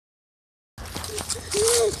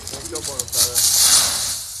Don't jump on him, Tyler.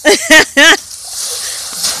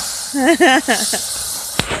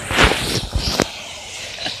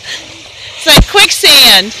 It's like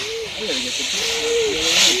quicksand.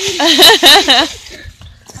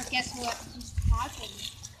 Guess what just happened?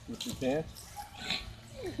 Ripped his pants?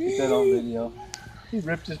 Get that on video. He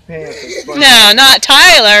ripped his pants. No, not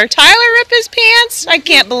Tyler. Tyler ripped his pants? I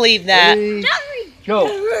can't believe that. Ready, go.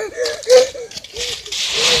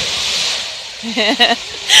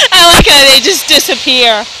 I like how they just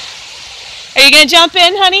disappear. Are you going to jump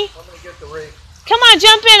in, honey? I'm going to get the rake. Come on,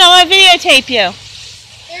 jump in. I want to videotape you.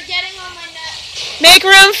 They're getting on my neck. Make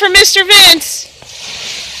room for Mr. Vince.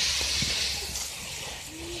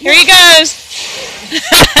 Here he goes.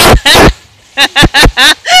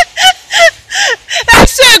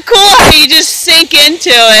 That's so cool how you just sink into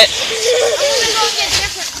it. I'm gonna go get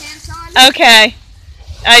different pants on. Okay.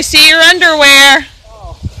 I see your underwear.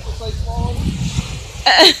 Oh, it's like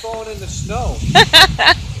falling in the snow.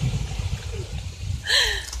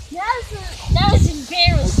 That was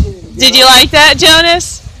embarrassing. Did you like that,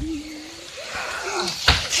 Jonas?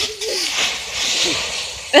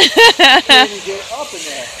 Get up in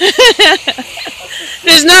there.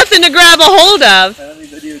 There's nothing to grab a hold of. Let me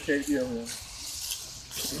videotape you.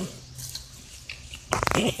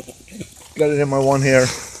 Got it in my one hair.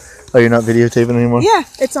 Oh, you're not videotaping anymore? Yeah,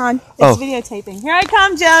 it's on. It's Oh. videotaping. Here I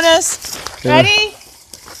come, Jonas. Yeah. Ready?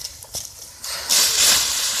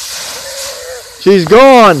 She's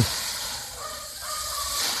gone.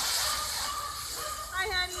 Hi,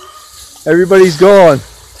 honey. Everybody's gone.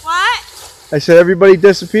 What? I said everybody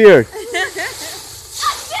disappeared. This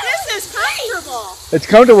is comfortable. It's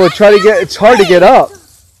comfortable. Try to get. It's hard to get up. I'm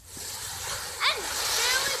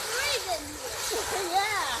barely breathing here.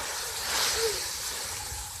 Yeah.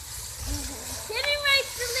 Can you make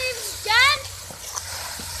the leaves dead?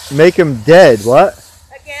 Make them dead. What?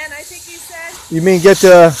 Again, I think you said. You mean get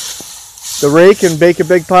the rake and bake a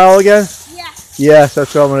big pile again? Yeah. Yes,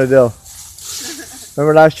 that's what I'm gonna do.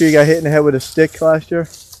 Remember last year you got hit in the head with a stick last year?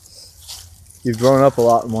 You've grown up a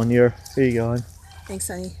lot in 1 year. Here you go, hon. Thanks,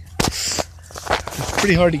 honey. It's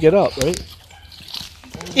pretty hard to get up, right?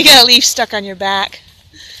 You got a leaf stuck on your back.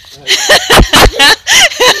 Your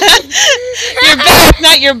back,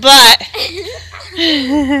 not your butt.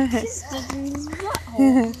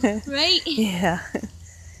 Right? Yeah.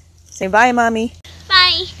 Say bye, Mommy.